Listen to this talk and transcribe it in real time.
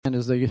And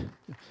as they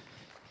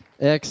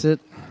exit,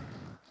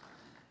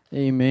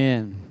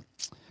 amen.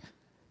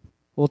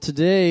 Well,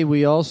 today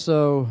we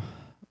also,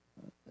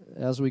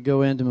 as we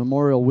go into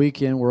Memorial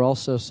Weekend, we're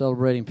also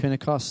celebrating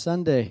Pentecost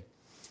Sunday,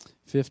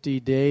 50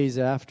 days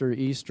after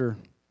Easter.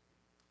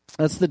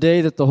 That's the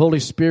day that the Holy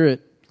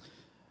Spirit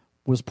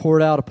was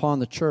poured out upon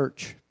the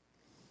church.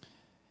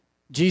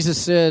 Jesus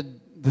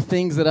said, "The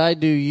things that I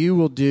do, you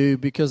will do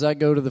because I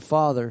go to the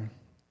Father.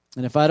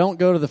 And if I don't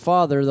go to the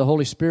Father, the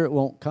Holy Spirit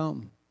won't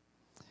come."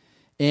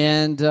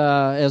 And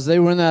as they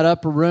were in that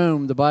upper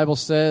room, the Bible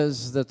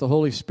says that the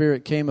Holy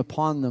Spirit came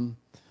upon them,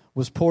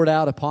 was poured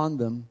out upon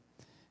them,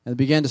 and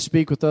began to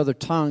speak with other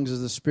tongues as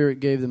the Spirit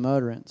gave them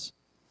utterance.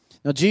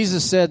 Now,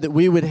 Jesus said that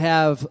we would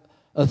have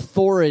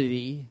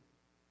authority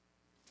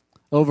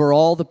over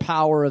all the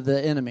power of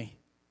the enemy.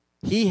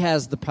 He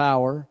has the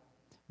power,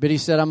 but He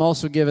said, I'm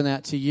also giving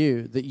that to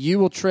you, that you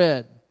will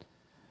tread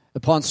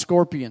upon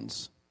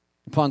scorpions,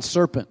 upon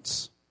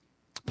serpents,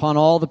 upon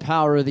all the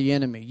power of the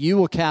enemy. You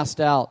will cast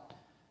out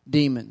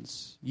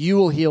demons. You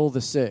will heal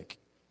the sick.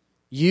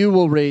 You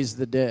will raise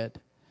the dead.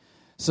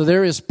 So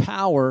there is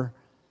power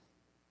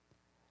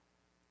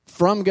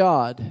from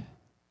God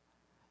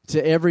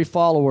to every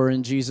follower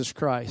in Jesus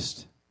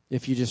Christ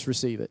if you just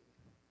receive it.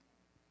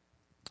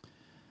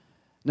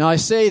 Now I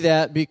say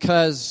that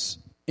because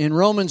in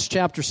Romans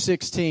chapter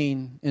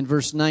 16 and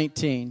verse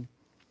 19,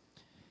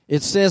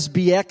 it says,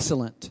 "Be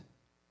excellent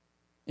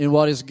in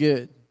what is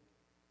good,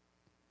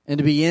 and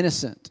to be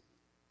innocent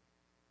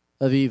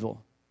of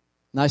evil."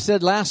 And I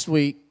said last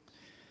week,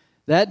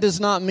 that does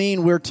not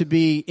mean we're to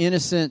be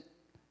innocent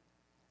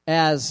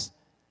as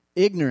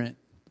ignorant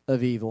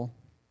of evil.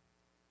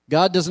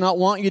 God does not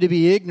want you to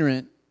be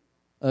ignorant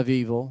of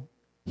evil.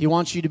 He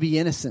wants you to be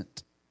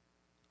innocent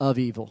of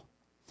evil.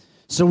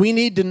 So we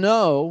need to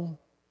know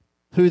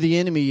who the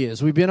enemy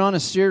is. We've been on a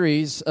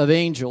series of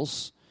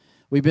angels.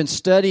 We've been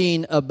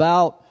studying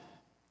about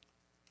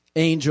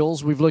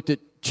angels. We've looked at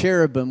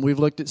cherubim. We've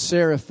looked at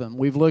seraphim.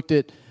 We've looked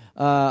at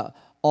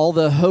all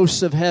the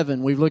hosts of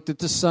heaven. We've looked at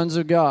the sons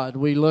of God.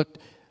 We looked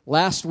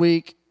last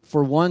week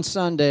for one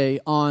Sunday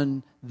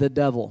on the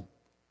devil.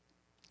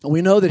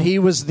 We know that he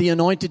was the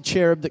anointed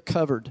cherub that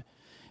covered.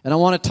 And I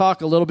want to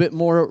talk a little bit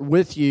more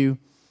with you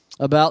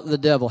about the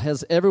devil.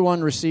 Has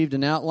everyone received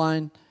an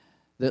outline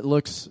that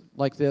looks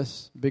like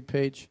this? Big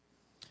page?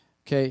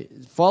 Okay,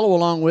 follow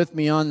along with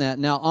me on that.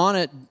 Now on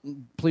it,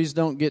 please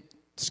don't get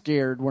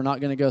scared. We're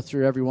not going to go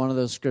through every one of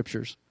those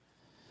scriptures.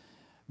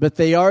 But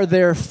they are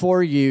there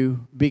for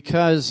you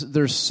because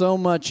there's so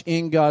much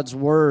in God's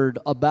Word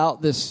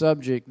about this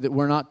subject that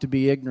we're not to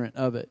be ignorant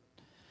of it.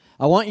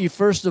 I want you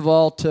first of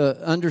all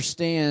to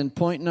understand,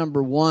 point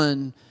number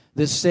one,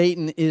 that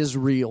Satan is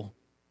real.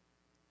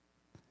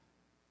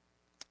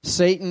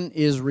 Satan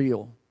is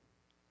real.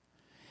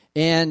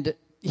 And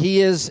he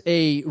is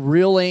a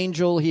real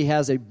angel. He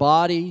has a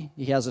body.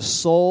 He has a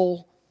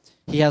soul.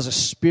 He has a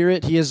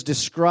spirit. He is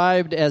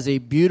described as a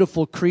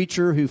beautiful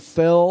creature who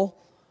fell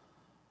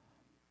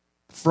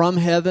from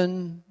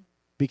heaven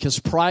because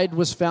pride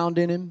was found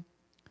in him.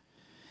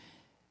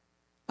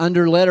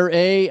 Under letter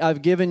A,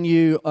 I've given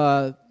you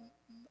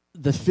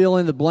the fill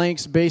in the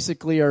blanks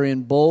basically are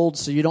in bold,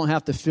 so you don't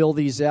have to fill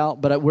these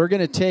out. But we're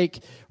going to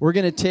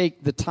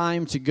take the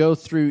time to go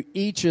through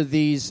each of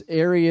these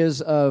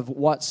areas of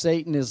what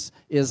Satan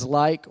is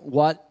like,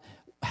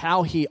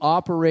 how he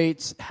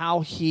operates, how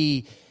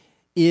he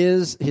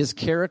is, his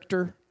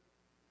character,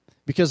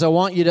 because I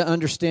want you to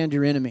understand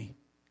your enemy.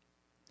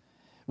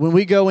 When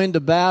we go into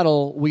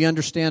battle, we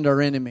understand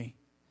our enemy.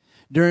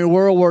 During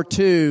World War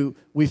II,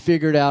 we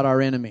figured out our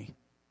enemy.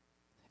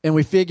 And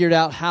we figured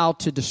out how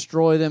to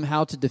destroy them,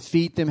 how to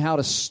defeat them, how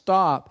to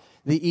stop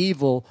the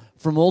evil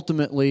from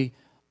ultimately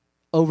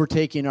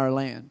overtaking our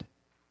land.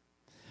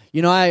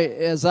 You know,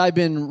 as I've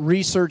been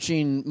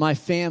researching my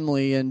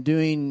family and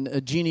doing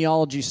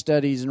genealogy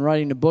studies and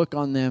writing a book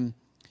on them,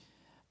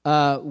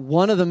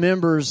 one of the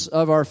members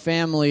of our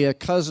family, a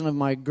cousin of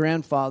my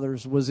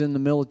grandfather's, was in the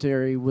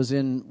military, was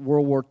in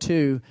World War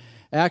II,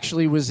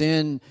 actually was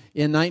in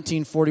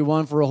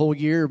 1941 for a whole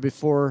year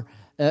before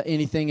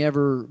anything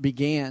ever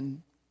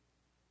began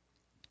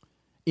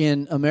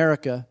in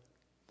America.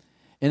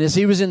 And as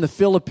he was in the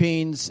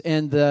Philippines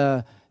and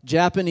the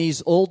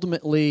Japanese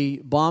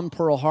ultimately bombed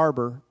Pearl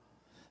Harbor,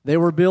 they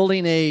were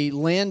building a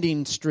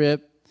landing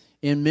strip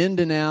in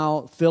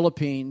Mindanao,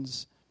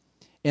 Philippines.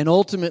 And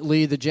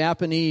ultimately, the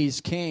Japanese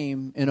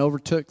came and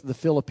overtook the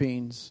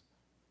Philippines.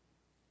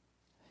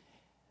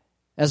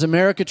 As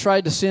America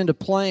tried to send a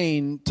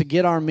plane to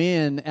get our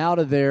men out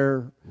of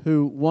there,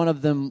 who one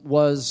of them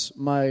was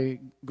my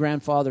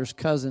grandfather's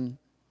cousin,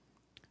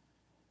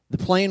 the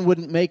plane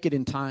wouldn't make it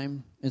in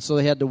time, and so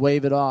they had to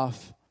wave it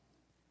off.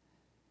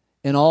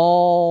 And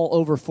all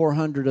over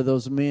 400 of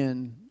those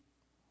men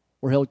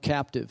were held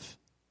captive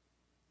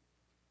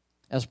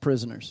as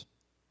prisoners.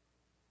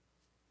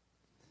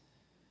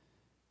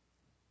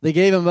 They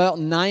gave them about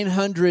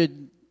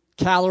 900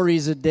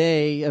 calories a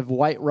day of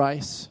white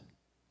rice.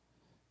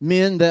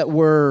 Men that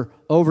were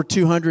over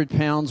 200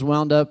 pounds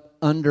wound up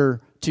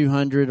under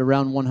 200,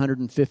 around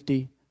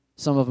 150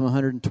 some of them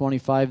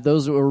 125.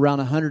 Those that were around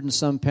 100 and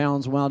some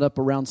pounds wound up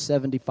around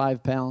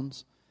 75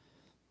 pounds.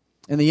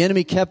 And the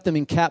enemy kept them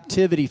in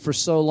captivity for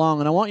so long.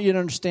 And I want you to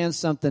understand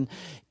something.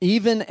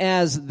 Even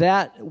as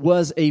that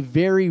was a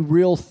very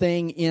real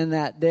thing in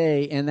that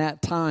day and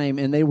that time,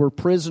 and they were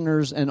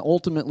prisoners and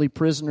ultimately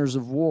prisoners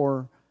of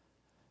war,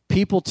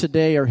 people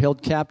today are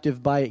held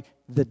captive by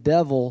the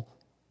devil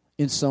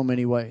in so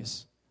many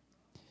ways.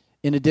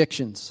 In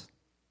addictions,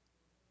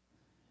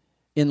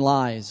 in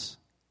lies,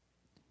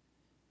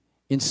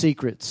 in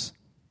secrets,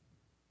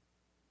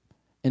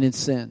 and in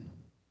sin.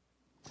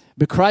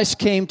 But Christ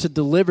came to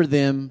deliver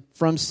them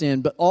from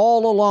sin. But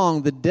all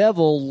along, the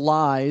devil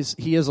lies.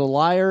 He is a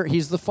liar.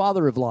 He's the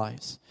father of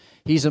lies.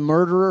 He's a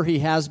murderer. He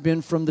has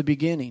been from the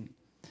beginning.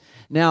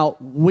 Now,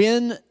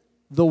 when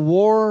the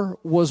war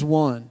was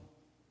won,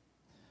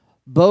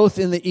 both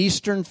in the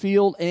Eastern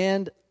field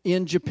and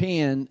in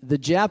Japan, the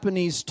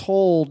Japanese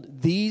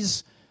told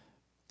these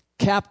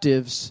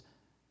captives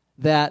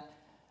that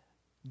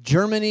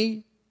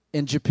Germany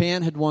and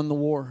Japan had won the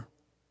war.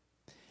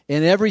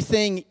 And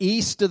everything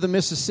east of the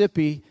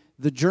Mississippi,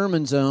 the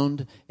Germans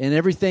owned, and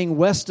everything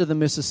west of the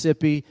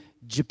Mississippi,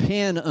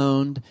 Japan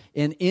owned,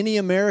 and any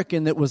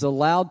American that was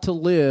allowed to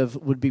live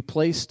would be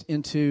placed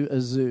into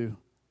a zoo.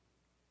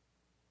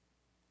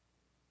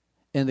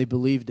 And they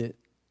believed it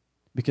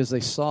because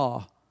they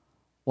saw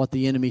what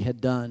the enemy had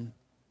done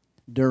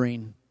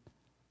during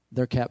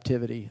their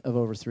captivity of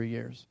over 3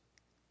 years.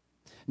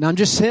 Now, I'm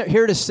just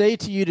here to say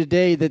to you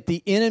today that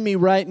the enemy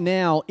right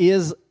now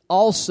is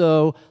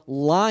also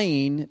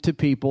lying to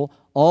people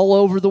all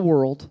over the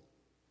world.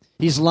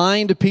 He's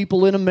lying to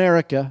people in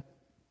America.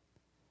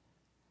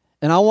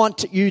 And I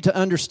want you to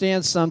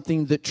understand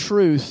something, that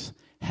truth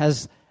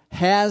has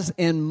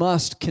and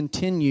must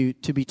continue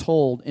to be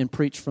told and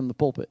preached from the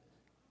pulpit.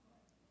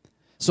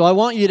 So I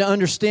want you to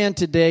understand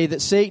today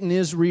that Satan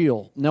is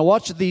real. Now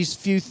watch these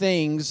few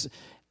things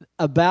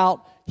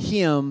about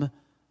him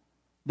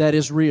that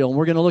is real. And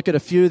we're going to look at a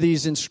few of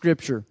these in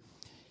Scripture.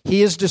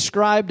 He is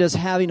described as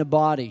having a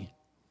body.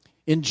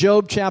 In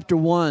Job chapter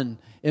 1,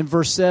 in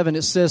verse 7,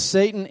 it says,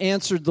 Satan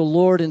answered the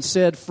Lord and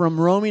said, from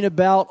roaming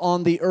about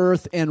on the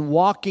earth and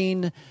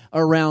walking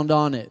around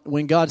on it.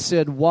 When God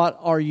said, what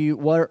do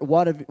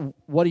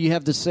you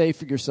have to say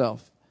for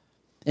yourself?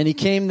 And he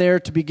came there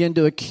to begin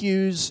to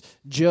accuse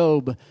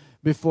Job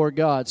before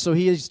God. So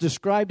he is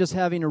described as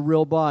having a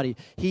real body.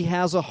 He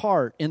has a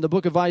heart. In the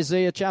book of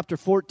Isaiah chapter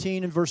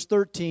 14 and verse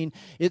 13,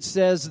 it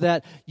says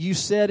that you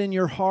said in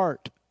your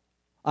heart,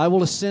 I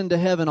will ascend to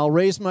heaven. I'll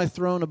raise my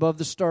throne above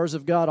the stars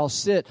of God. I'll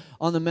sit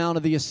on the mount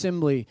of the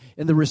assembly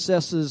in the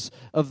recesses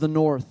of the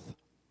north.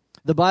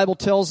 The Bible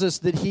tells us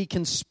that he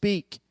can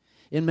speak.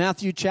 In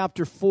Matthew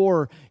chapter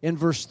 4 and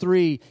verse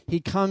 3, he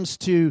comes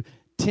to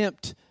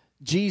tempt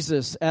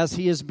Jesus as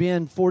he has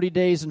been 40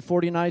 days and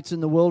 40 nights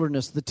in the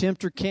wilderness. The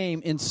tempter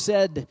came and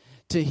said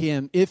to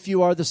him, if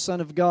you are the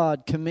Son of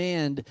God,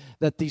 command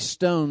that these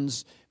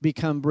stones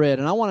become bread.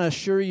 And I want to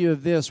assure you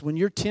of this, when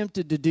you're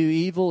tempted to do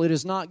evil, it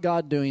is not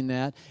God doing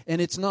that, and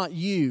it's not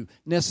you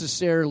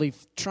necessarily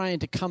trying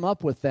to come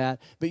up with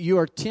that, but you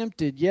are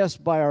tempted, yes,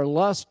 by our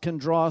lust can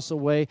draw us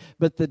away,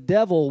 but the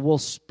devil will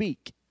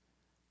speak.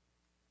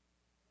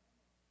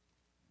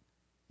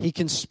 He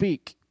can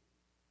speak.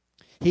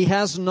 He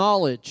has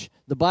knowledge.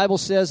 The Bible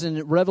says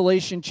in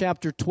Revelation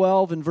chapter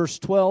 12 and verse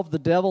 12, the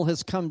devil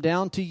has come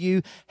down to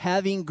you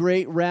having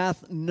great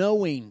wrath,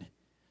 knowing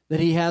that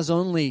he has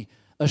only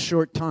a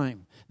short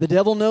time. The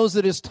devil knows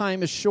that his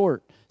time is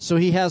short, so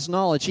he has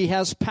knowledge. He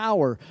has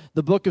power.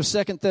 The book of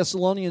 2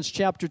 Thessalonians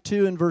chapter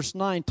 2 and verse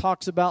 9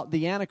 talks about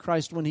the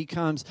Antichrist when he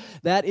comes.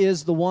 That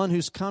is the one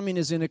whose coming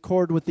is in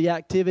accord with the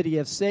activity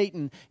of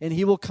Satan, and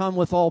he will come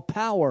with all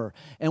power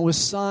and with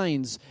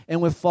signs and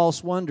with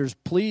false wonders.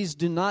 Please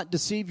do not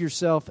deceive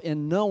yourself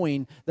in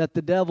knowing that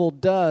the devil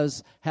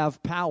does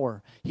have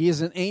power. He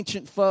is an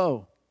ancient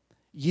foe.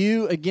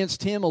 You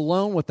against him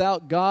alone,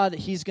 without God,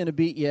 he's going to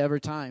beat you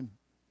every time.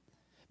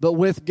 But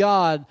with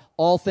God,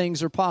 all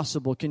things are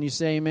possible. Can you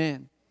say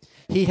amen?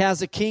 He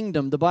has a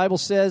kingdom. The Bible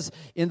says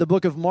in the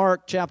book of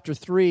Mark chapter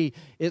 3,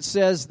 it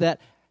says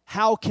that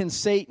how can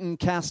Satan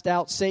cast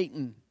out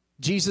Satan?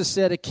 Jesus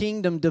said a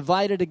kingdom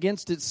divided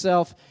against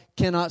itself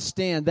cannot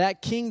stand.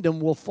 That kingdom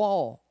will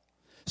fall.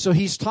 So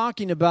he's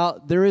talking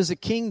about there is a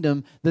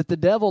kingdom that the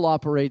devil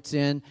operates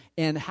in,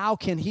 and how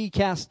can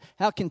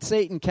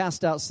Satan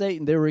cast out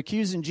Satan? They were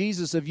accusing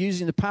Jesus of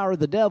using the power of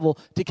the devil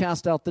to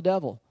cast out the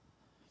devil.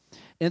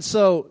 And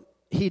so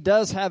he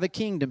does have a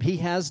kingdom. He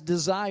has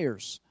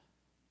desires.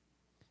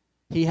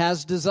 He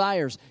has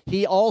desires.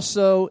 He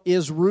also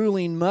is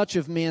ruling much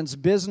of man's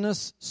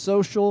business,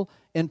 social,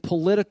 and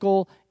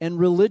political and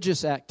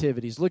religious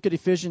activities. Look at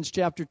Ephesians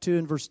chapter 2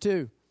 and verse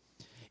 2.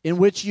 In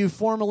which you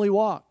formerly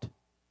walked.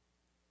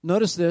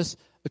 Notice this,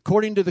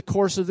 according to the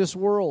course of this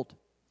world,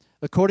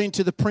 according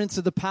to the prince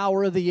of the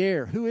power of the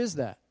air. Who is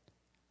that?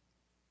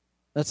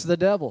 That's the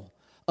devil.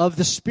 Of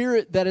the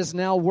spirit that is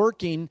now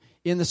working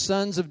in the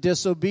sons of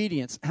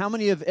disobedience. How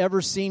many have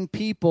ever seen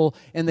people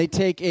and they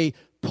take a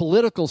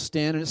political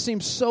stand and it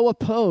seems so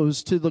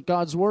opposed to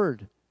God's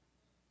word?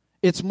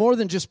 It's more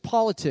than just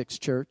politics,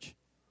 church.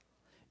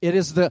 It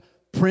is the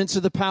prince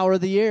of the power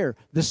of the air,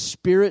 the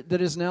spirit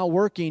that is now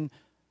working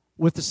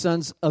with the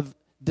sons of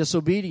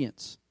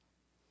disobedience.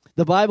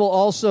 The Bible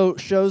also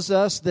shows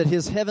us that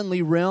his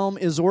heavenly realm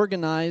is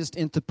organized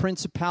into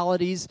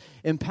principalities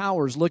and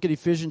powers. Look at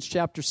Ephesians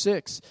chapter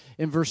 6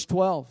 and verse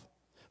 12.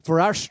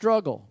 For our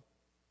struggle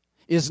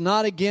is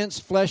not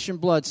against flesh and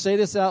blood. Say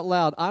this out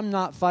loud. I'm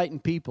not fighting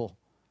people.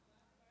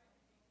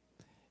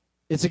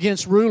 It's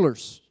against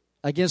rulers,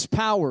 against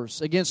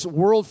powers, against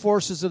world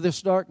forces of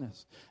this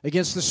darkness,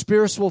 against the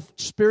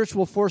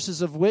spiritual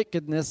forces of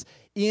wickedness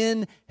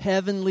in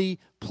heavenly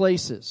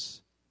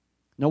places.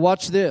 Now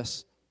watch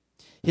this.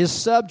 His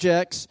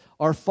subjects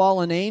are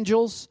fallen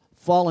angels,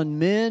 fallen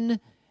men,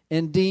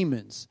 and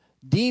demons.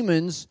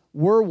 Demons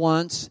were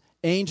once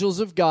angels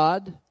of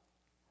God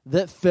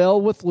that fell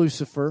with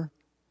Lucifer,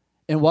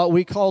 and what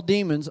we call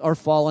demons are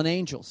fallen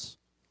angels.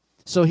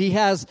 So he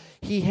has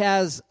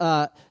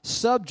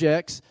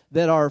subjects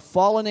that are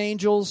fallen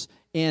angels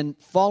and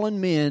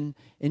fallen men,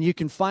 and you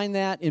can find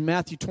that in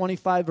Matthew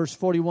 25, verse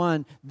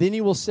 41. Then he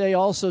will say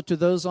also to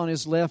those on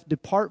his left,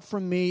 depart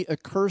from me,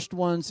 accursed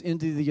ones,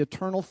 into the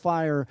eternal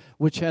fire,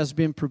 which has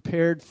been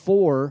prepared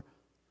for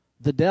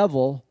the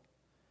devil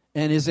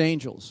and his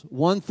angels.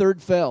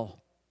 1/3 fell.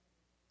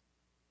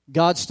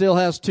 God still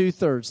has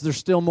 2/3. There's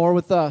still more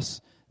with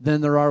us than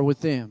there are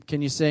with them.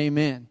 Can you say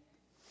amen?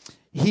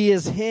 He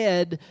is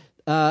head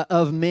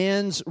of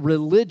man's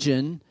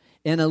religion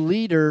and a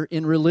leader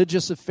in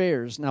religious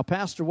affairs. Now,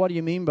 Pastor, what do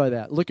you mean by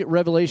that? Look at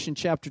Revelation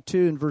chapter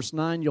 2 and verse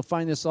 9. You'll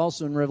find this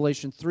also in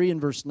Revelation 3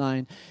 and verse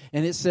 9.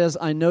 And it says,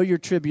 I know your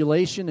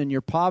tribulation and your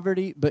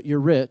poverty, but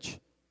you're rich.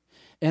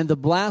 And the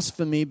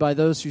blasphemy by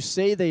those who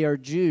say they are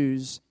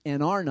Jews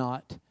and are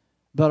not,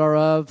 but are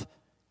of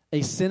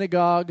a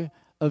synagogue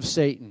of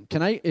Satan.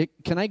 Can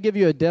I give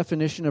you a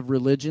definition of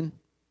religion?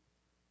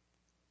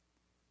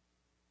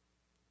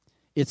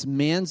 It's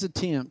man's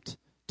attempt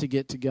to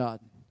get to God.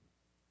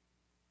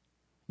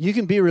 You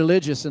can be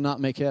religious and not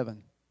make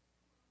heaven.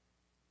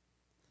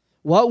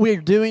 What we're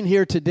doing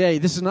here today,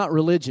 this is not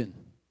religion.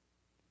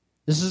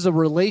 This is a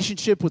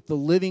relationship with the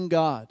living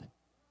God.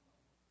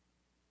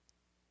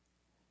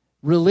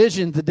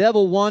 Religion, the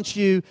devil wants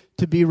you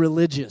to be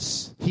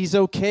religious. He's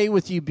okay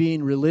with you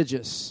being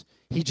religious.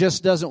 He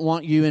just doesn't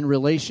want you in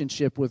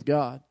relationship with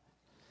God.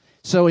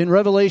 So in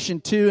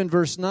Revelation 2 and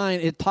verse 9,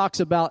 it talks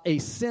about a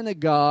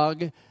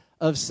synagogue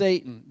of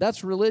Satan.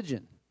 That's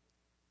religion.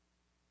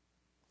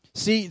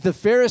 See, the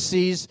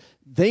Pharisees,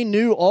 they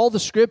knew all the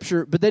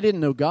Scripture, but they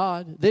didn't know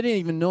God. They didn't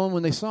even know Him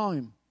when they saw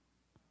Him.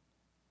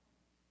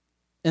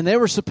 And they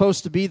were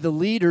supposed to be the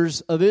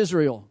leaders of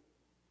Israel.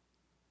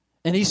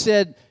 And He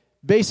said,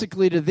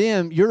 basically to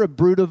them, you're a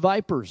brood of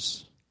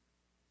vipers.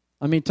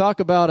 I mean, talk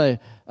about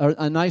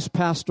a nice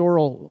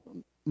pastoral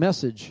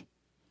message.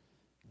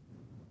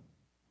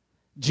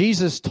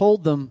 Jesus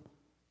told them,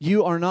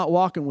 you are not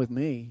walking with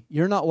me.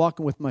 You're not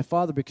walking with my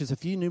Father, because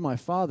if you knew my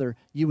Father,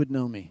 you would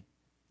know me.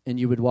 And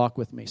you would walk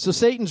with me. So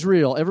Satan's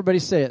real. Everybody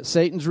say it.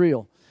 Satan's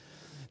real.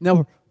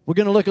 Now, we're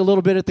going to look a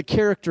little bit at the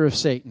character of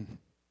Satan.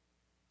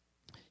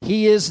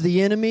 He is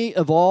the enemy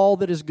of all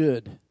that is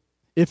good.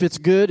 If it's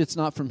good, it's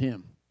not from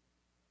him.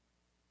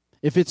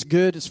 If it's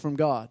good, it's from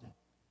God.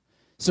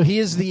 So he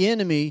is the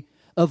enemy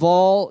of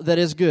all that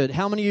is good.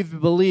 How many of you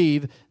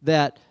believe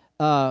that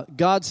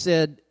God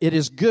said it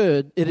is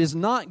good, it is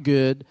not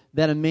good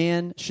that a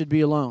man should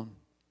be alone?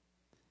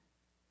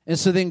 And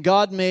so then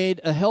God made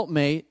a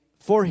helpmate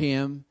for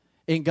him,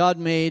 and God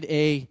made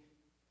a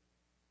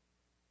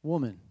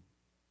woman.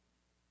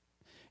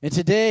 And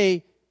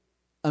today,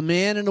 a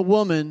man and a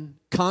woman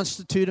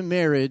constitute a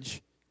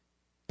marriage,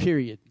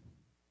 period.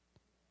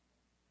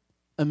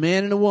 A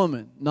man and a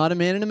woman, not a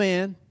man and a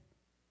man,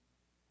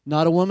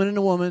 not a woman and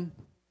a woman,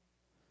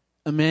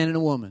 a man and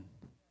a woman.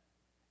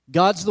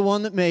 God's the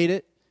one that made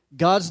it.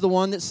 God's the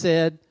one that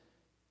said,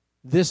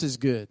 this is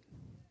good.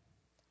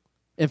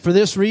 And for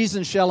this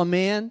reason shall a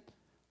man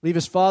leave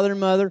his father and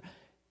mother,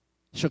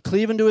 shall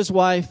cleave unto his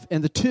wife,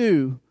 and the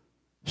two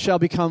shall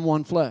become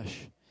one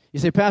flesh. You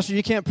say, Pastor,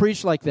 you can't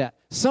preach like that.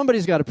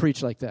 Somebody's got to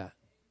preach like that.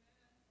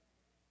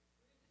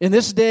 In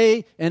this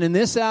day and in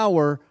this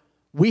hour,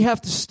 we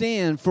have to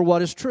stand for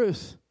what is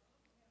truth.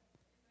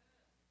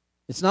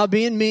 It's not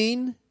being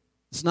mean.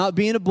 It's not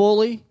being a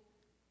bully.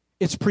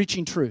 It's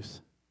preaching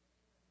truth.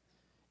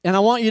 And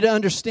I want you to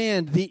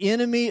understand, the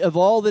enemy of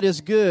all that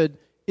is good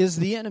is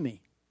the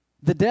enemy,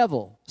 the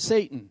devil,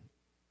 Satan.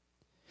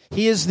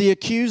 He is the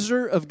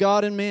accuser of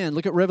God and man.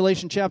 Look at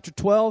Revelation chapter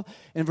 12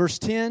 and verse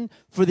 10.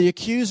 For the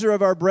accuser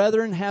of our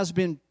brethren has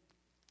been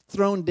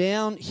thrown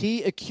down.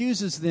 He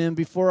accuses them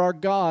before our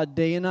God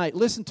day and night.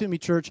 Listen to me,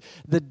 church.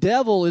 The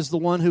devil is the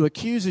one who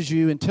accuses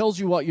you and tells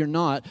you what you're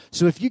not.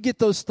 So if you get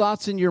those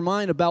thoughts in your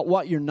mind about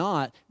what you're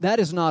not, that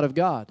is not of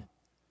God.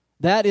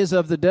 That is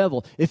of the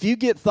devil. If you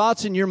get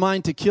thoughts in your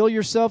mind to kill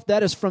yourself,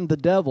 that is from the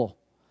devil.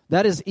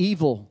 That is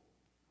evil.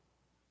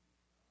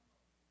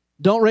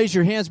 Don't raise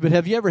your hands, but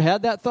have you ever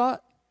had that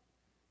thought?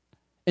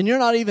 And you're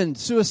not even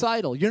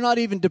suicidal. You're not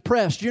even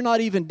depressed. You're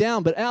not even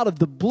down. But out of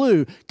the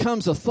blue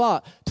comes a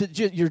thought.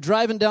 You're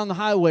driving down the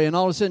highway and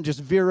all of a sudden just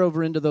veer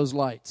over into those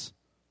lights.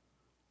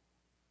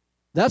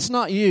 That's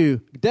not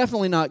you.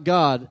 Definitely not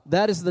God.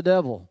 That is the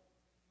devil.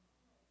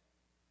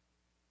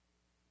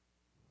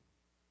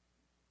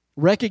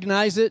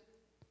 Recognize it.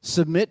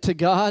 Submit to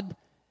God.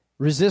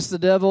 Resist the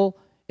devil.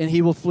 And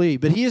he will flee.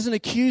 But he is an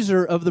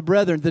accuser of the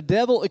brethren. The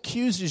devil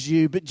accuses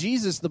you, but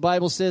Jesus, the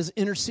Bible says,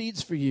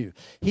 intercedes for you.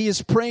 He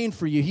is praying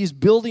for you. He's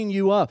building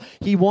you up.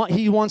 He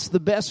wants the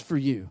best for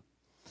you.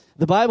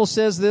 The Bible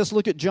says this.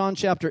 Look at John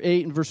chapter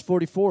 8 and verse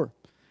 44.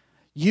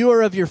 You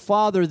are of your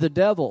father, the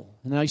devil.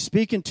 And now he's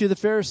speaking to the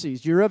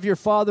Pharisees. You're of your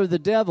father, the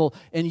devil,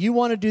 and you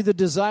want to do the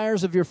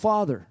desires of your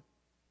father.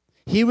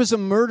 He was a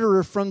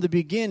murderer from the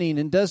beginning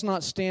and does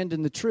not stand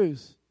in the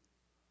truth,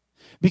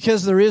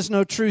 because there is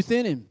no truth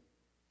in him.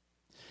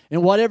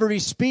 And whatever he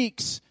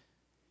speaks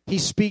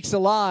a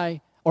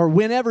lie. Or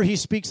whenever he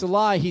speaks a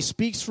lie, he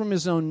speaks from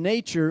his own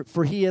nature,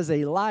 for he is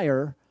a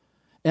liar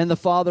and the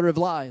father of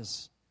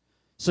lies.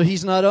 So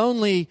he's not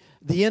only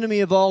the enemy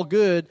of all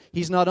good,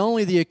 he's not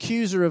only the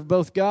accuser of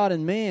both God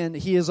and man,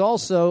 he is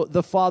also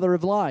the father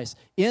of lies.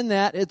 In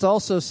that, it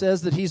also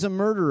says that he's a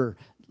murderer.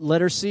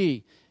 Letter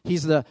C.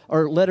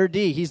 Letter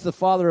D. He's the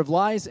father of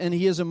lies, and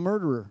he is a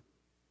murderer.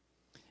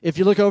 If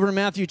you look over to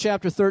Matthew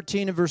chapter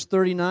 13 and verse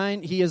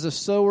 39, he is a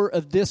sower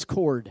of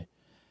discord.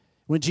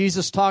 When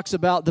Jesus talks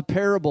about the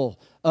parable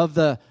of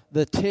the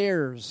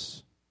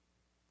tares,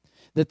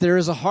 that there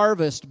is a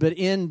harvest, but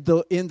in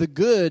the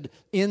good,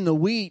 in the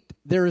wheat,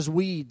 there is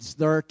weeds,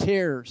 there are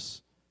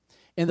tares.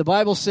 And the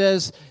Bible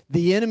says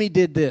the enemy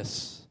did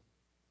this.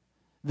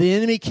 The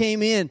enemy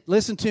came in,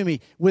 listen to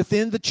me,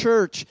 within the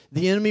church,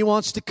 the enemy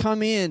wants to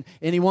come in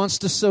and he wants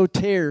to sow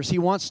tares. He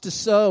wants to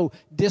sow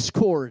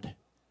discord.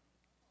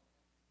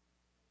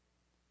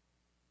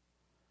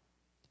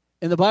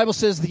 And the Bible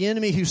says the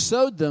enemy who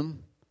sowed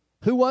them,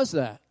 who was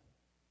that?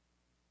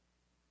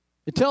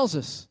 It tells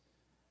us.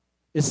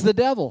 It's the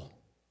devil.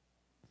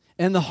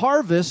 And the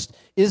harvest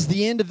is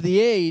the end of the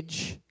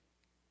age,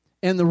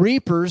 and the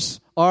reapers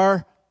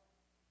are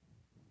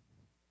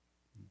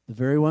the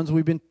very ones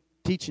we've been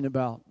teaching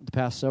about the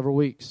past several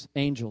weeks,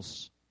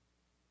 angels.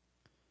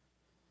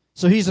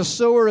 So he's a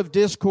sower of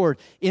discord.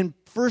 In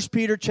 1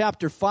 Peter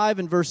chapter 5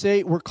 and verse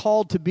 8, we're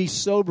called to be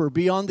sober,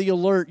 be on the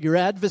alert. Your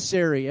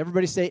adversary,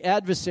 everybody say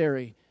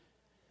adversary.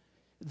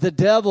 The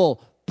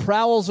devil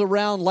prowls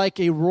around like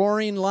a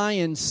roaring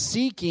lion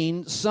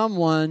seeking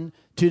someone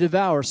to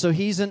devour. So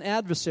he's an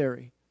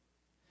adversary.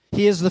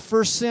 He is the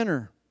first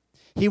sinner.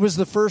 He was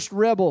the first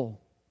rebel.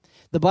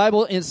 The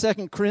Bible in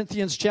 2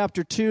 Corinthians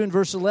chapter 2 and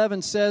verse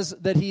 11 says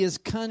that he is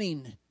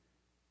cunning.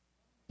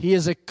 He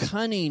is a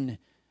cunning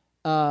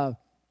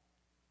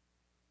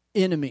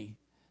enemy.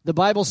 The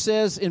Bible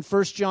says in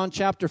 1 John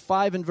chapter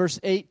 5 and verse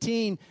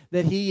 18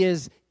 that he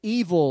is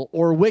evil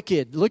or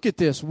wicked. Look at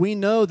this. We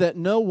know that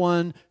no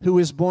one who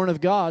is born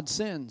of God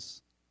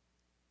sins.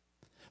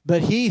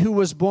 But he who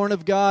was born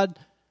of God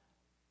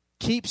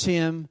keeps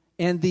him,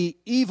 and the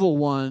evil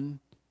one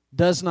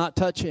does not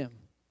touch him.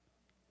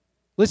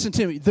 Listen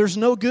to me. There's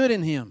no good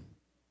in him.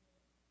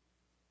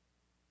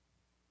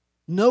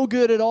 No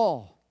good at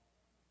all.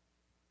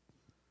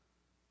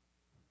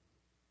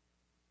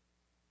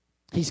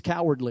 He's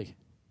cowardly.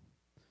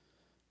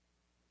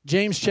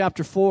 James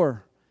chapter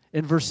 4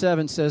 and verse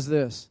 7 says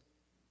this.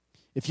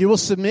 If you will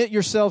submit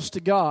yourselves to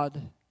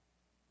God,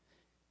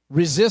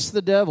 resist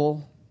the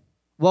devil,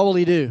 what will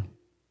he do?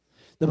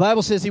 The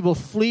Bible says he will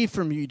flee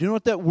from you. Do you know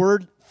what that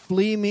word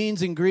flee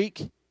means in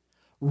Greek?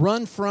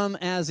 Run from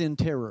as in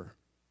terror.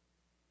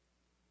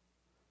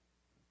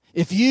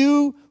 If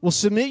you will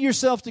submit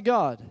yourself to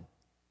God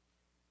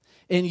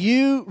and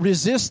you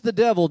resist the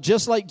devil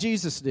just like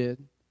Jesus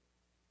did,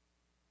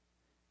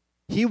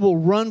 he will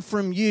run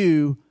from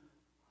you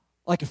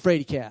like a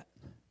fraidy cat,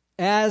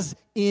 as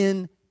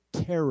in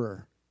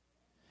terror.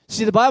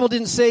 See, the Bible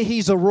didn't say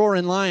he's a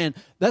roaring lion.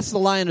 That's the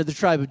lion of the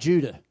tribe of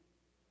Judah.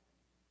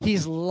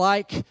 He's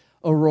like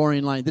a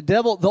roaring lion. The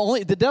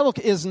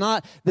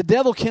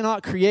devil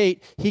cannot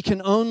create. He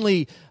can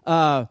only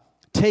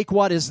take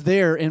what is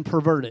there and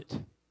pervert it.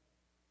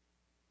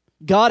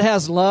 God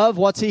has love.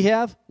 What's he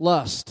have?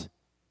 Lust.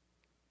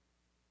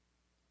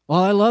 Well,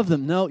 I love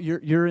them. No,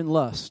 you're in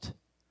lust.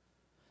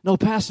 No,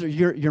 Pastor,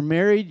 you're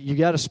married, you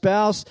got a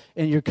spouse,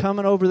 and you're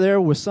coming over there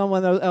with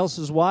someone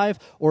else's wife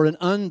or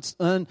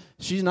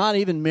she's not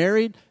even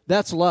married.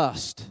 That's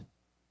lust.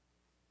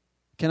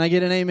 Can I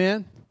get an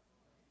amen?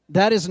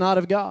 That is not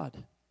of God.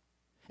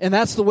 And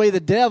that's the way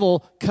the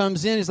devil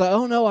comes in. He's like,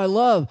 oh no, I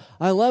love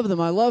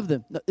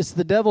them. It's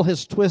the devil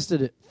has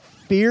twisted it.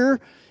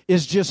 Fear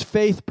is just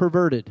faith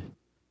perverted.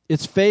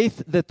 It's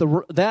faith that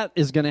that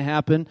is going to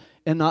happen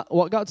and not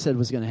what God said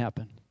was going to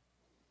happen.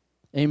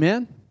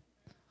 Amen?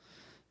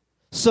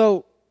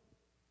 So,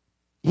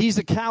 he's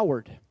a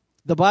coward.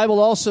 The Bible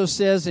also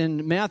says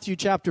in Matthew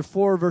chapter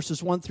 4,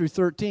 verses 1 through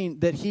 13,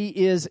 that he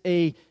is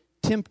a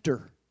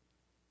tempter.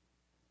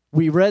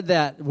 We read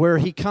that where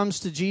he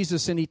comes to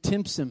Jesus and he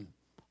tempts him.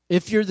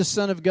 If you're the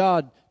Son of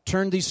God,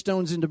 turn these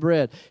stones into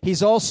bread.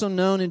 He's also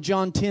known in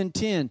John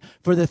 10:10,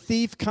 for the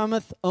thief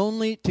cometh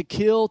only to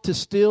kill, to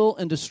steal,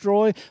 and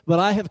destroy, but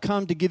I have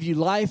come to give you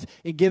life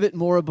and give it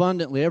more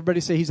abundantly.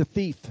 Everybody say he's a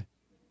thief.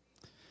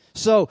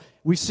 So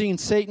we've seen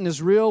Satan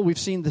is real. We've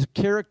seen the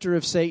character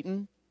of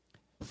Satan.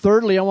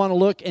 Thirdly, I want to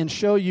look and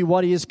show you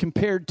what he is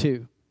compared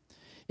to.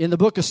 In the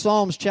book of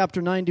Psalms,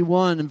 chapter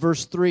 91 and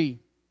verse 3,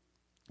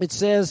 it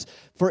says,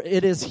 for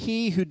it is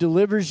he who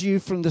delivers you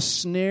from the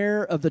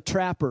snare of the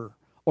trapper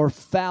or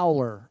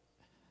fowler.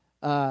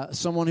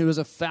 Someone who is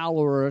a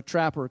fowler or a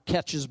trapper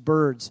catches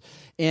birds.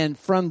 And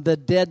from the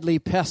deadly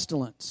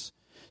pestilence.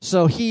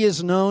 So he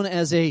is known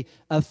as a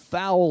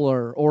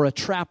fowler or a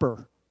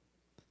trapper.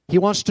 He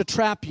wants to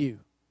trap you.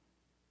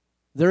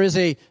 There is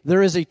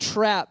a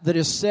trap that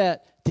is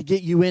set to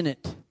get you in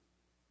it.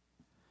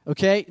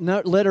 Okay,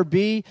 letter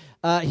B,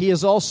 he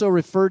is also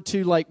referred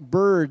to like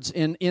birds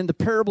in the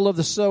parable of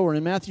the sower.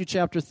 In Matthew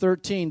chapter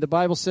 13, the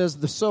Bible says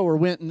the sower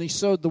went and he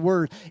sowed the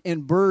word.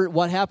 And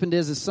what happened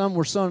is some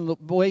were sown on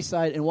the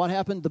wayside. And what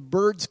happened? The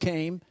birds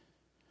came,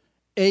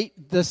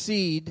 ate the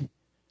seed,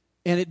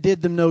 and it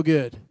did them no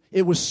good.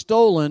 It was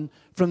stolen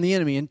from the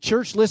enemy. And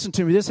church, listen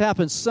to me. This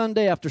happens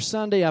Sunday after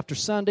Sunday after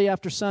Sunday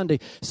after Sunday.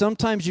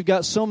 Sometimes you've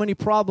got so many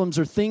problems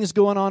or things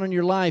going on in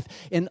your life,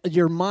 and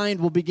your mind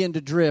will begin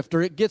to drift.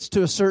 Or it gets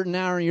to a certain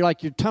hour, and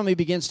your tummy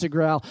begins to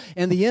growl.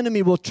 And the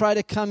enemy will try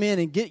to come in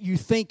and get you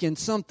thinking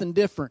something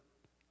different.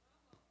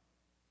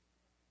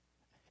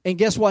 And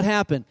guess what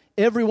happened?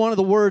 Every one of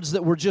the words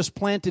that were just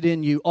planted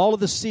in you, all of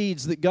the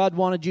seeds that God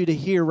wanted you to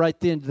hear right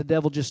then, the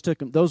devil just took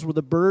them. Those were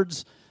the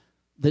birds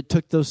that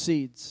took those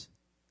seeds.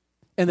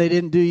 And they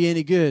didn't do you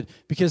any good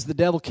because the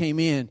devil came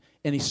in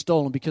and he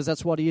stole them, because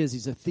that's what he is.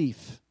 He's a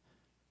thief.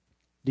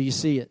 Do you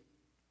see it?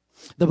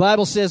 The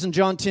Bible says in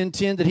John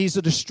 10:10 that he's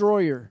a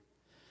destroyer.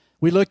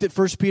 We looked at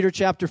 1 Peter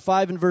chapter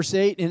 5 and verse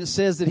 8, and it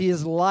says that he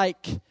is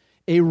like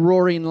a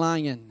roaring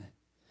lion.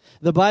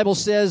 The Bible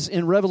says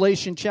in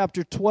Revelation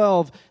chapter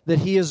 12 that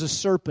he is a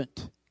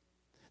serpent,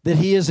 that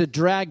he is a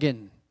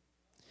dragon.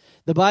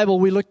 The Bible,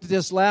 we looked at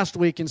this last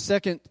week in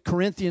 2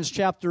 Corinthians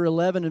chapter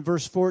 11 and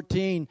verse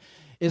 14.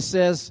 It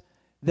says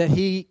that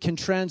he can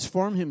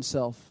transform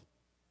himself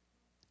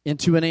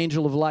into an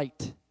angel of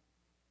light.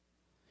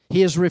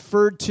 He is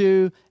referred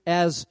to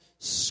as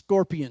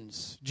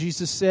scorpions.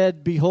 Jesus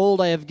said,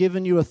 behold, I have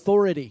given you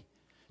authority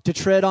to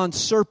tread on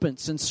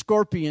serpents and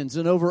scorpions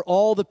and over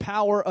all the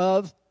power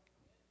of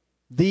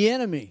the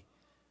enemy,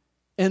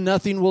 and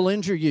nothing will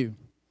injure you.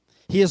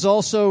 He is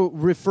also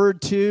referred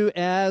to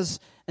as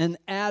an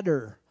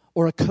adder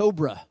or a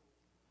cobra.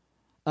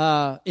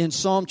 In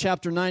Psalm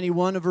chapter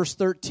 91 and verse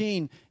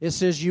 13, it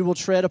says, you will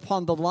tread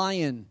upon the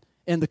lion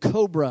and the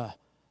cobra,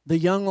 the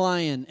young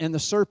lion and the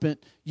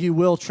serpent you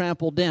will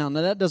trample down.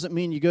 Now, that doesn't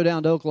mean you go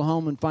down to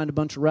Oklahoma and find a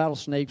bunch of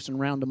rattlesnakes and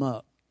round them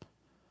up,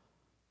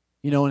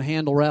 and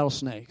handle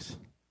rattlesnakes.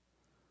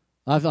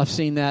 I've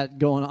seen that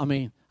going on. I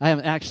mean, I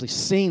haven't actually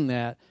seen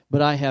that,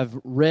 but I have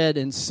read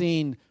and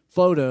seen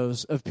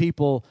photos of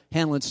people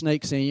handling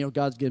snakes saying,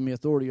 God's given me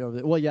authority over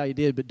it. Well, yeah, he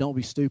did, but don't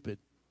be stupid.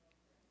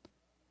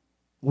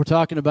 We're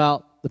talking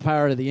about the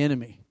power of the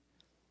enemy.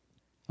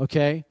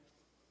 Okay?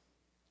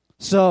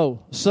 So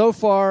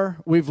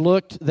far we've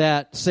looked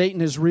that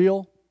Satan is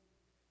real.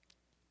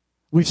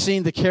 We've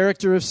seen the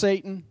character of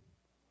Satan.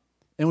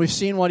 And we've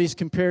seen what he's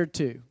compared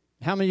to.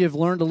 How many of you have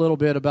learned a little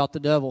bit about the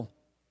devil?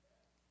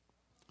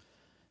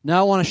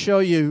 Now I want to show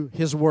you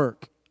his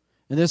work.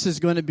 And this is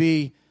going to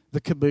be the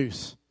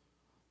caboose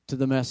to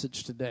the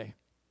message today.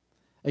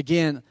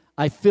 Again,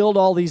 I filled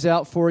all these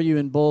out for you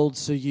in bold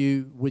so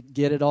you would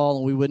get it all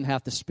and we wouldn't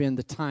have to spend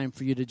the time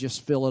for you to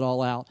just fill it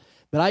all out.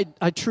 But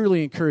I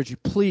truly encourage you,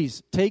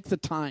 please take the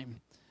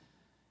time.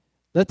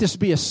 Let this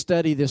be a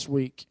study this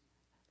week.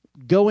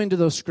 Go into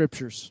those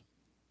scriptures,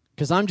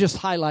 because I'm just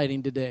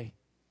highlighting today.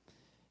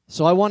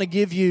 So I want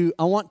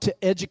to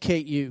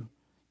educate you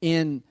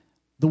in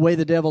the way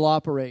the devil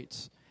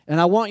operates. And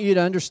I want you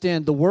to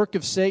understand the work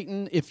of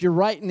Satan. If you're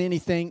writing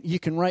anything, you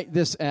can write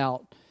this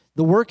out.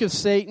 The work of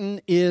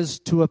Satan is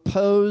to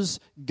oppose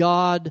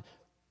God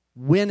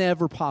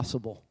whenever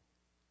possible.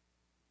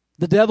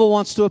 The devil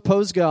wants to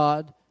oppose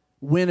God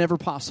whenever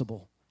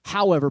possible,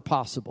 however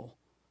possible.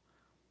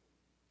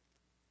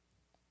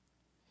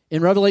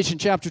 In Revelation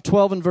chapter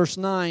 12 and verse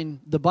 9,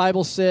 the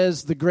Bible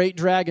says the great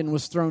dragon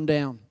was thrown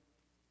down.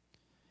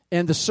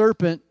 And the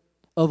serpent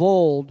of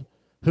old,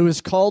 who is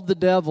called the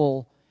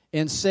devil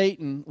and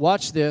Satan,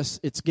 watch this,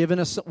 it's given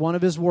us one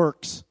of his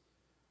works,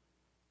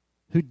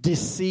 who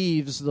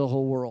deceives the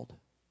whole world.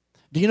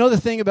 Do you know the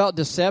thing about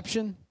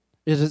deception?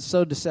 Is it's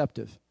so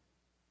deceptive.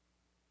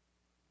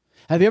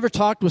 Have you ever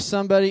talked with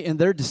somebody and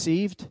they're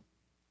deceived?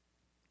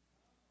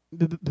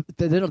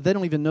 They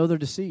don't even know they're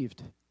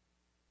deceived.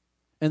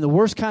 And the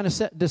worst kind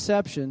of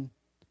deception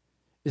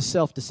is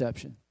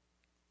self-deception.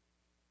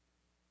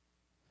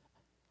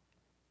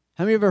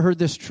 Have you ever heard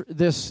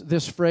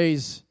this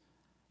phrase,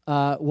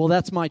 well,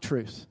 that's my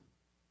truth?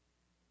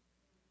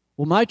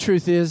 Well, my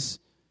truth is,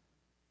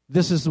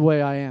 this is the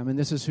way I am, and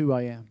this is who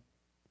I am.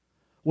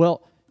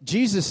 Well,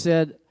 Jesus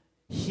said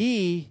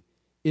He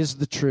is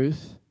the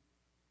truth.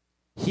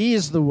 He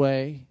is the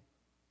way.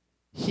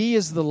 He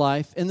is the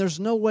life. And there's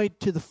no way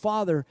to the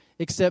Father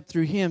except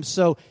through Him.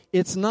 So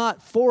it's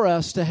not for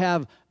us to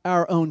have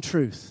our own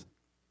truth.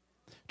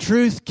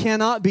 Truth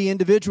cannot be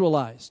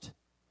individualized.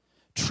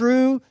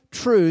 True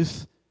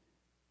truth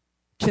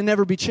can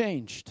never be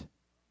changed.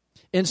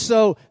 And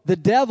so the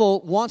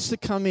devil wants to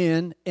come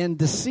in and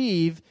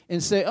deceive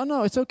and say, oh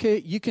no, it's okay.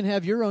 You can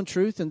have your own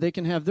truth and they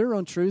can have their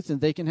own truth and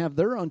they can have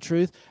their own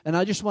truth. And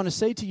I just want to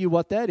say to you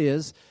what that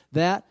is.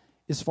 That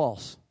is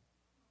false.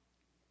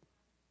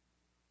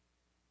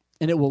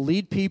 And it will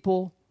lead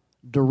people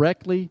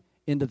directly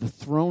into the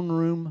throne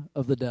room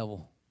of the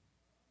devil.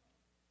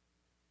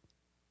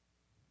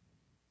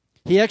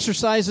 He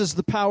exercises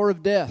the power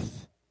of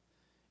death.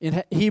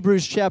 In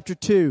Hebrews chapter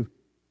 2,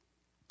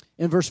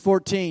 in verse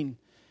 14,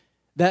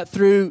 that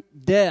through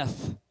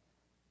death,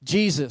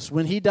 Jesus,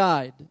 when He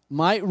died,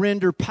 might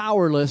render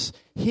powerless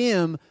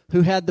him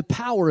who had the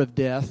power of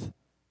death,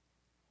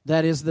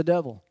 that is the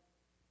devil.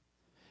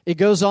 It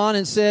goes on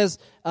and says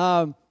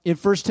in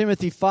 1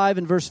 Timothy 5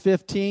 and verse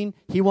 15,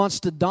 He wants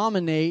to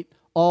dominate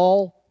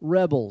all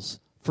rebels,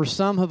 for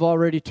some have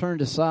already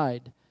turned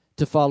aside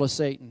to follow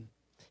Satan.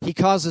 He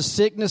causes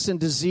sickness and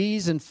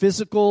disease and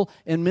physical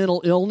and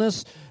mental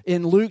illness.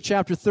 In Luke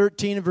chapter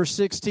 13 and verse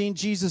 16,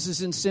 Jesus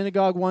is in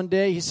synagogue one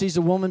day. He sees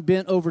a woman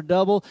bent over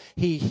double.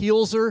 He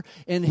heals her,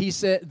 and he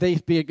said they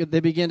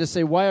begin to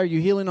say, why are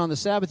you healing on the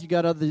Sabbath? You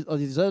got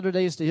these other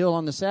days to heal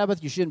on the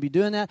Sabbath. You shouldn't be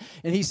doing that.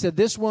 And he said,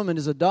 this woman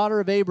is a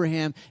daughter of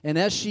Abraham, and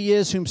as she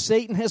is, whom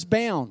Satan has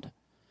bound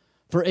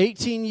for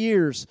 18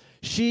 years,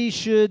 she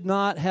should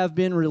not have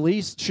been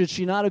released. Should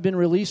she not have been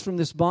released from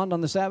this bond on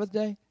the Sabbath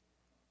day?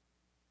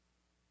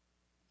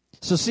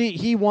 So see,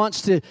 he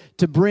wants to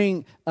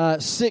bring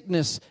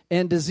sickness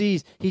and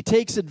disease. He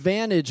takes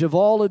advantage of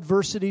all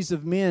adversities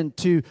of men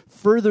to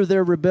further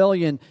their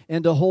rebellion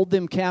and to hold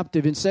them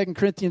captive. In 2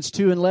 Corinthians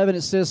 2 and 11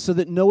 it says, so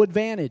that no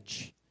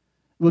advantage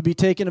would be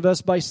taken of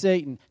us by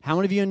Satan. How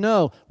many of you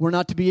know we're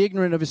not to be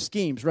ignorant of his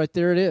schemes? Right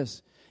there it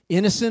is.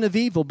 Innocent of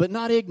evil, but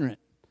not ignorant.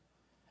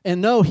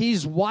 And no,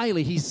 he's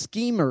wily. He's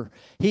schemer.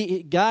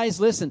 Guys,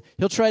 listen,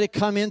 he'll try to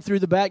come in through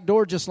the back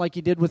door just like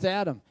he did with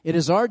Adam. It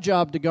is our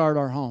job to guard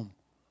our home.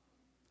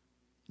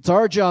 It's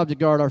our job to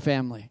guard our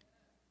family.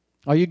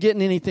 Are you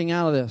getting anything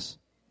out of this?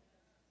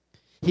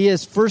 He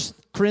is 1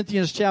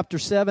 Corinthians chapter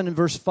 7 and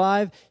verse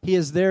 5. He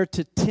is there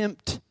to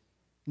tempt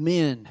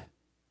men.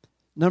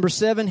 Number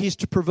 7, he's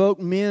to provoke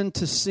men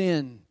to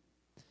sin.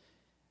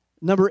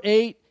 Number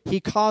 8, he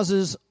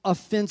causes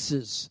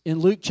offenses. In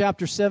Luke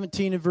chapter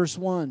 17 and verse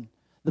 1,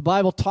 the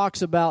Bible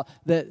talks about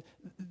that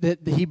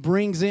he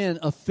brings in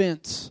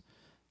offense.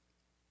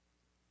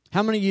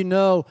 How many of you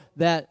know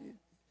that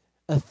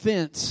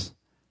offense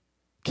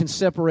can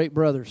separate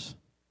brothers?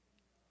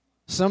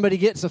 Somebody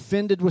gets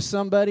offended with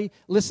somebody.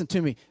 Listen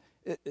to me.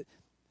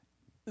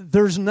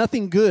 There's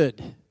nothing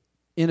good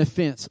in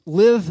offense.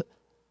 Live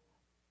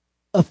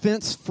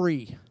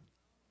offense-free.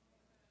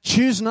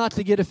 Choose not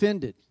to get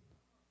offended.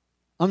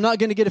 I'm not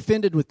going to get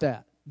offended with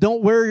that.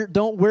 Don't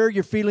wear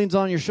your feelings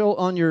on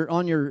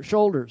your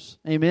shoulders.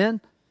 Amen.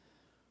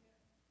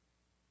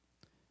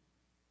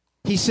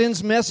 He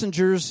sends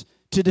messengers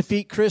to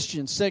defeat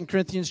Christians. 2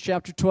 Corinthians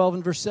chapter 12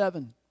 and verse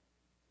 7.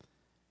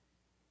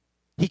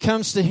 He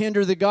comes to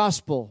hinder the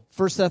gospel.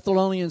 1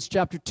 Thessalonians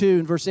chapter 2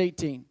 and verse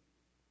 18.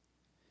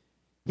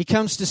 He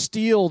comes to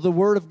steal the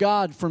word of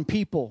God from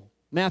people.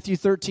 Matthew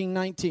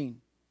 13:19.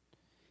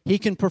 He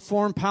can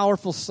perform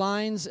powerful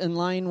signs and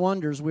lying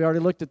wonders. We already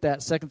looked at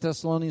that. 2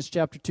 Thessalonians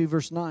chapter 2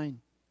 verse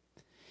 9.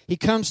 He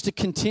comes to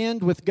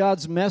contend with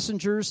God's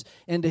messengers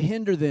and to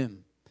hinder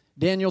them.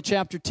 Daniel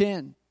chapter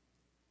 10.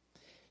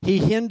 He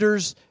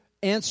hinders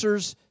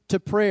answers to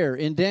prayer.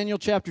 In Daniel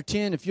chapter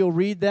 10, if you'll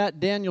read that,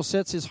 Daniel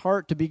sets his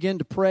heart to begin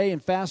to pray and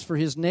fast for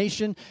his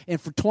nation. And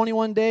for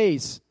 21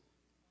 days,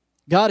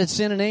 God had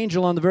sent an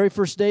angel on the very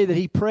first day that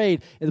he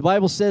prayed. And the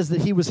Bible says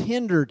that he was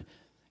hindered.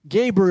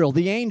 Gabriel,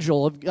 the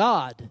angel of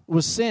God,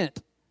 was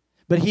sent.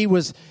 But he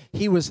was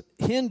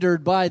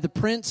hindered by the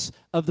prince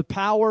of the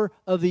power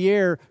of the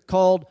air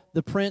called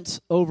the prince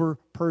over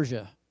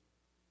Persia.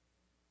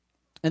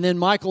 And then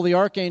Michael the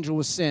archangel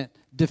was sent,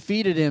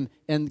 defeated him,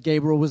 and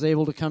Gabriel was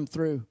able to come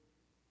through.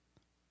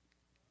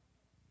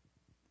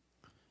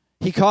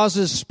 He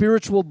causes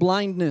spiritual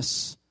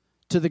blindness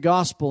to the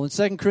gospel. In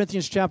 2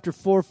 Corinthians chapter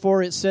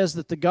 4 it says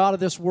that the God of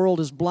this world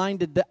has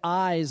blinded the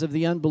eyes of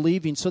the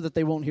unbelieving so that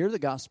they won't hear the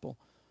gospel.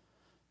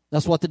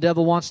 That's what the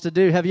devil wants to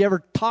do. Have you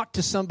ever talked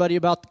to somebody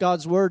about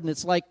God's word and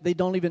it's like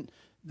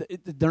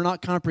they're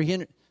not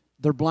comprehending.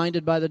 They're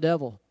blinded by the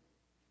devil.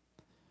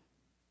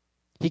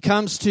 He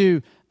comes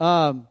to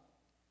cause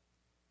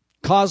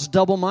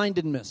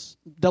double-mindedness.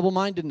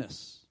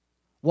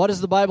 What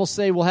does the Bible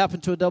say will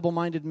happen to a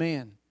double-minded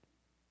man?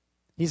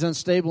 He's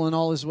unstable in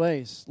all his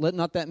ways. Let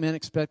not that man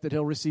expect that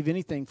he'll receive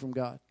anything from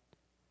God.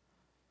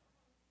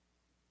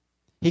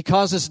 He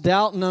causes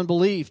doubt and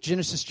unbelief.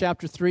 Genesis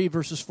chapter 3,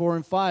 verses 4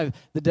 and 5.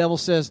 The devil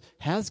says,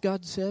 has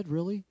God said,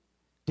 really?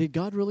 Did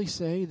God really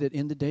say that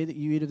in the day that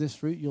you eat of this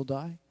fruit, you'll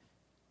die?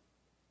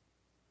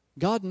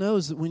 God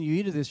knows that when you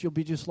eat of this, you'll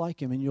be just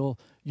like Him, and you'll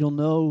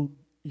know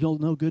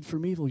good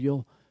from evil.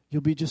 You'll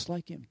be just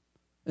like Him.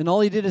 And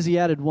all He did is He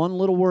added one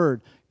little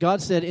word.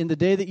 God said, in the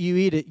day that you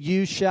eat it,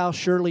 you shall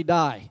surely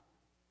die.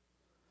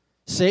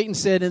 Satan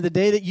said, in the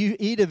day that you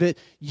eat of it,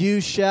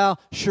 you shall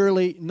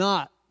surely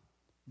not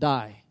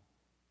die.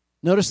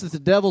 Notice that the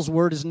devil's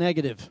word is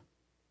negative.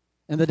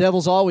 And the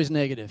devil's always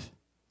negative.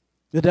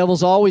 The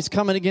devil's always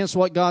coming against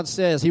what God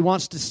says. He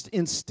wants to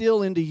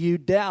instill into you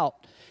doubt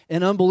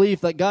and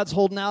unbelief that God's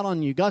holding out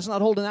on you. God's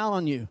not holding out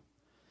on you.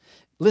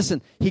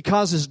 Listen, He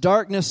causes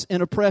darkness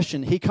and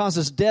oppression. He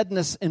causes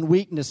deadness and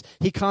weakness.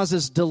 He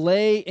causes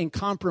delay and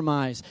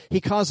compromise.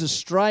 He causes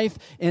strife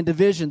and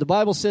division. The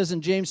Bible says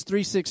in James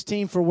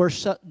 3:16, for where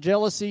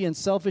jealousy and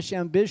selfish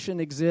ambition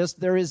exist,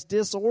 there is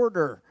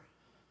disorder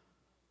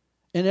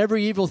in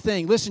every evil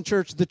thing. Listen,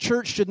 church, the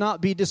church should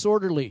not be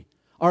disorderly.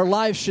 Our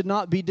lives should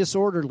not be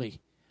disorderly.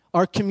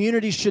 Our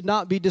communities should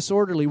not be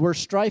disorderly. Where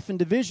strife and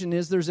division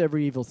is, there's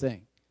every evil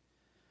thing.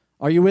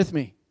 Are you with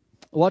me?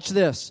 Watch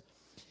this.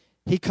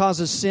 He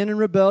causes sin and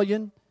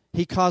rebellion.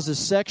 He causes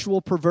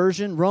sexual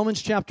perversion.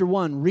 Romans chapter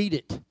 1, read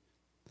it.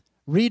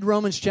 Read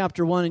Romans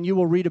chapter 1 and you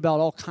will read about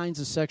all kinds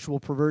of sexual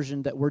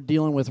perversion that we're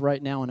dealing with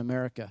right now in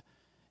America.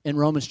 And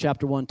Romans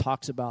chapter 1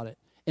 talks about it.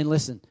 And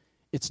listen,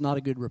 it's not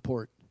a good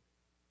report.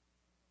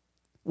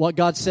 What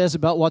God says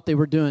about what they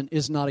were doing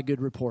is not a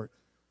good report.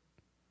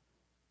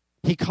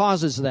 He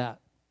causes that.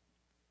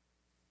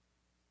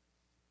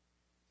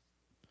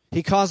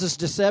 He causes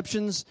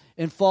deceptions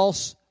and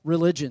false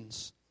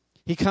religions.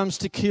 He comes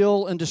to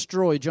kill and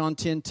destroy, John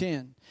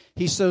 10:10.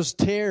 He sows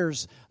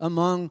tares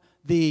among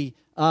the,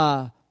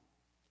 let's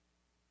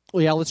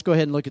go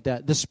ahead and look at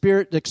that. The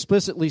Spirit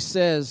explicitly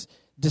says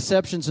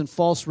deceptions and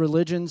false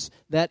religions,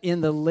 that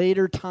in the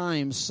later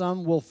times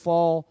some will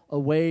fall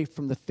away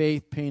from the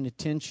faith, paying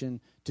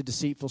attention to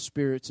deceitful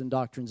spirits and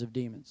doctrines of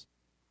demons.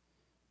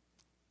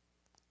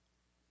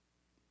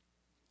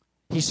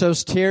 He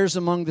sows tares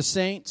among the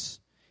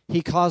saints.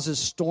 He causes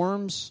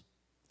storms.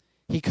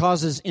 He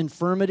causes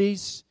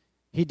infirmities.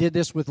 He did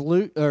this with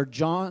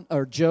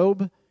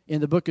Job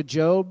in the book of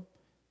Job.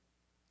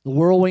 The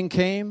whirlwind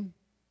came,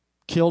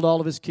 killed all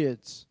of his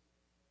kids.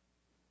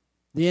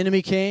 The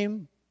enemy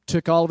came,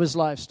 took all of his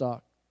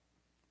livestock.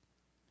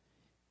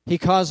 He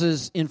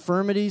causes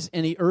infirmities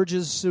and he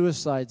urges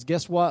suicides.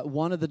 Guess what?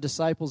 One of the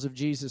disciples of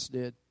Jesus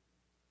did.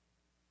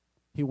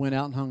 He went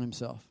out and hung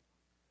himself.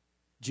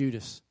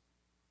 Judas.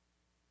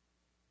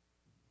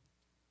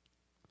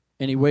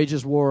 And he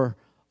wages war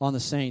on the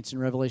saints in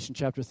Revelation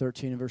chapter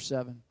 13 and verse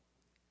 7.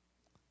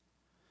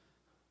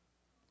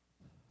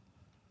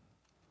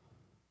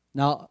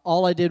 Now,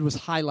 all I did was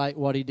highlight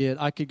what he did.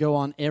 I could go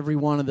on every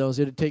one of those.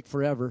 It would take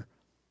forever.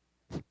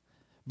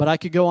 But I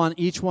could go on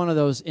each one of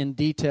those and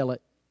detail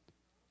it.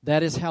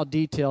 That is how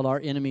detailed our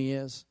enemy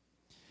is.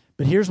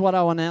 But here's what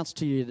I will announce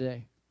to you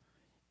today.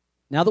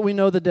 Now that we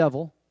know the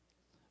devil,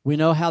 we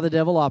know how the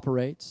devil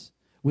operates,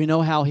 we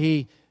know how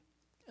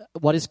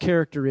what his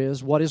character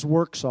is, what his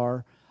works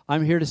are,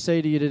 I'm here to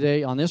say to you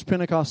today on this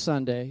Pentecost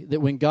Sunday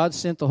that when God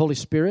sent the Holy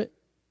Spirit,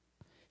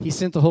 He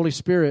sent the Holy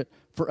Spirit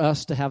for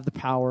us to have the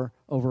power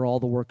over all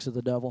the works of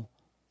the devil.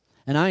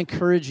 And I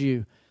encourage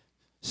you,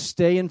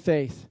 stay in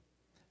faith,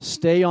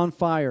 stay on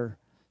fire,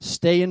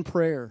 stay in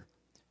prayer,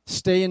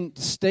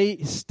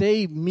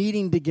 stay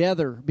meeting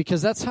together,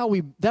 because that's how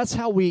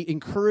we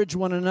encourage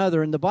one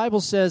another. And the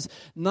Bible says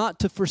not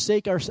to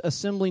forsake our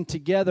assembling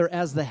together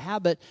as the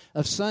habit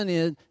of some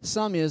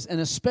is,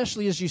 and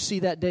especially as you see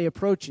that day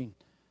approaching.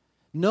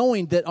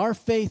 Knowing that our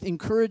faith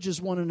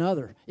encourages one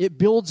another. It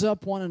builds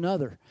up one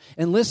another.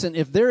 And listen,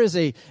 if there is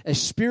a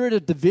spirit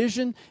of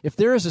division, if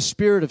there is a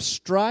spirit of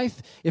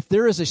strife, if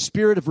there is a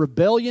spirit of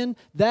rebellion,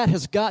 that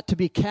has got to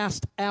be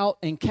cast out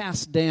and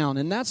cast down.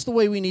 And that's the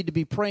way we need to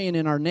be praying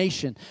in our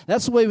nation.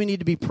 That's the way we need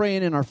to be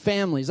praying in our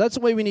families. That's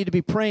the way we need to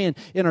be praying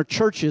in our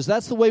churches.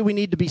 That's the way we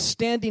need to be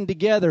standing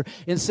together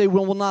and say, we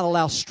will not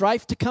allow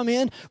strife to come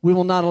in. We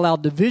will not allow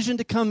division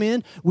to come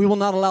in. We will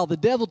not allow the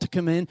devil to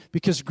come in,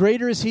 because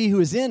greater is He who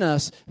is in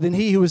us than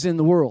he who is in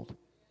the world.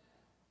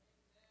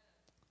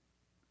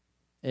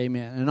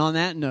 Amen. And on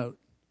that note,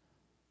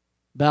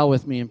 bow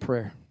with me in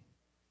prayer.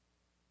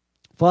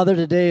 Father,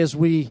 today as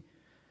we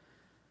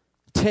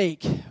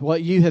take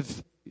what you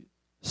have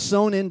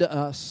sown into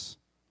us,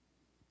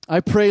 I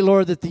pray,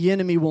 Lord, that the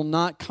enemy will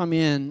not come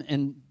in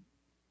and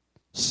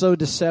sow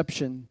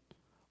deception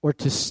or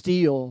to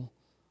steal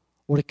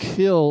or to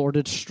kill or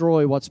to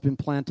destroy what's been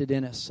planted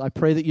in us. I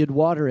pray that you'd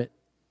water it.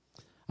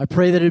 I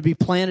pray that it would be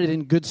planted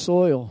in good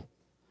soil.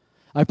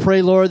 I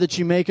pray, Lord, that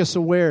you make us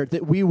aware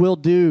that we will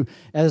do,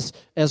 as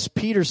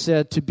Peter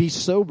said, to be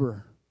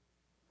sober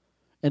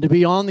and to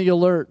be on the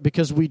alert,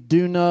 because we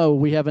do know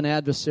we have an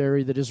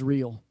adversary that is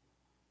real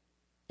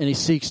and he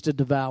seeks to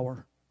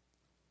devour.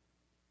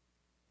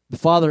 But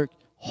Father,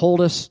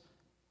 hold us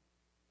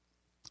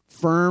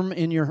firm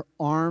in your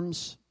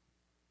arms.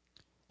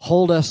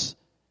 Hold us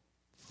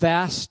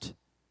fast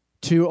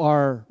to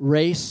our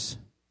race.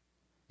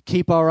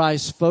 Keep our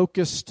eyes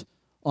focused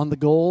on the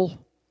goal.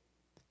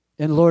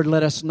 And Lord,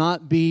 let us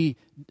not be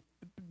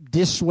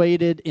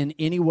dissuaded in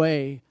any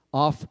way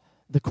off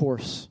the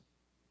course.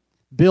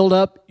 Build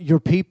up your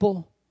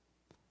people.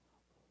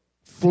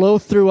 Flow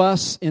through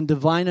us in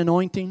divine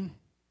anointing.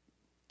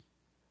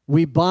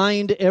 We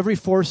bind every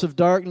force of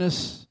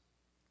darkness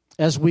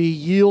as we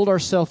yield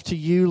ourselves to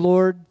you,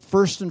 Lord,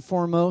 first and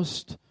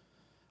foremost.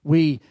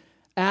 We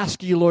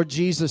ask you, Lord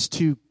Jesus,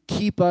 to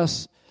keep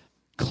us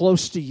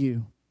close to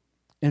you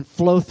and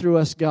flow through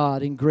us,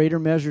 God, in greater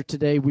measure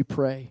today, we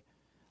pray.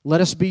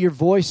 Let us be your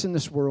voice in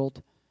this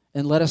world,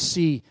 and let us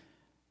see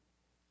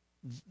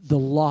the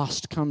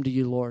lost come to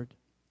you, Lord,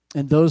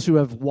 and those who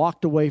have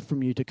walked away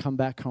from you to come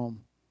back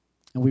home.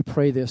 And we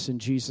pray this in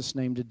Jesus'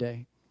 name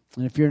today.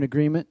 And if you're in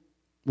agreement,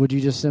 would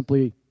you just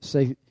simply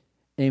say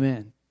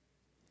amen?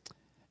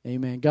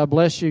 Amen. God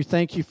bless you.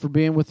 Thank you for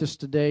being with us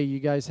today. You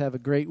guys have a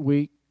great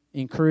week.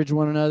 Encourage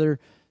one another.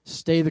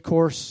 Stay the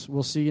course.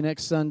 We'll see you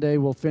next Sunday.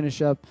 We'll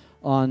finish up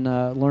on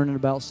learning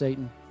about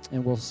Satan,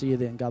 and we'll see you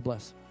then. God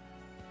bless.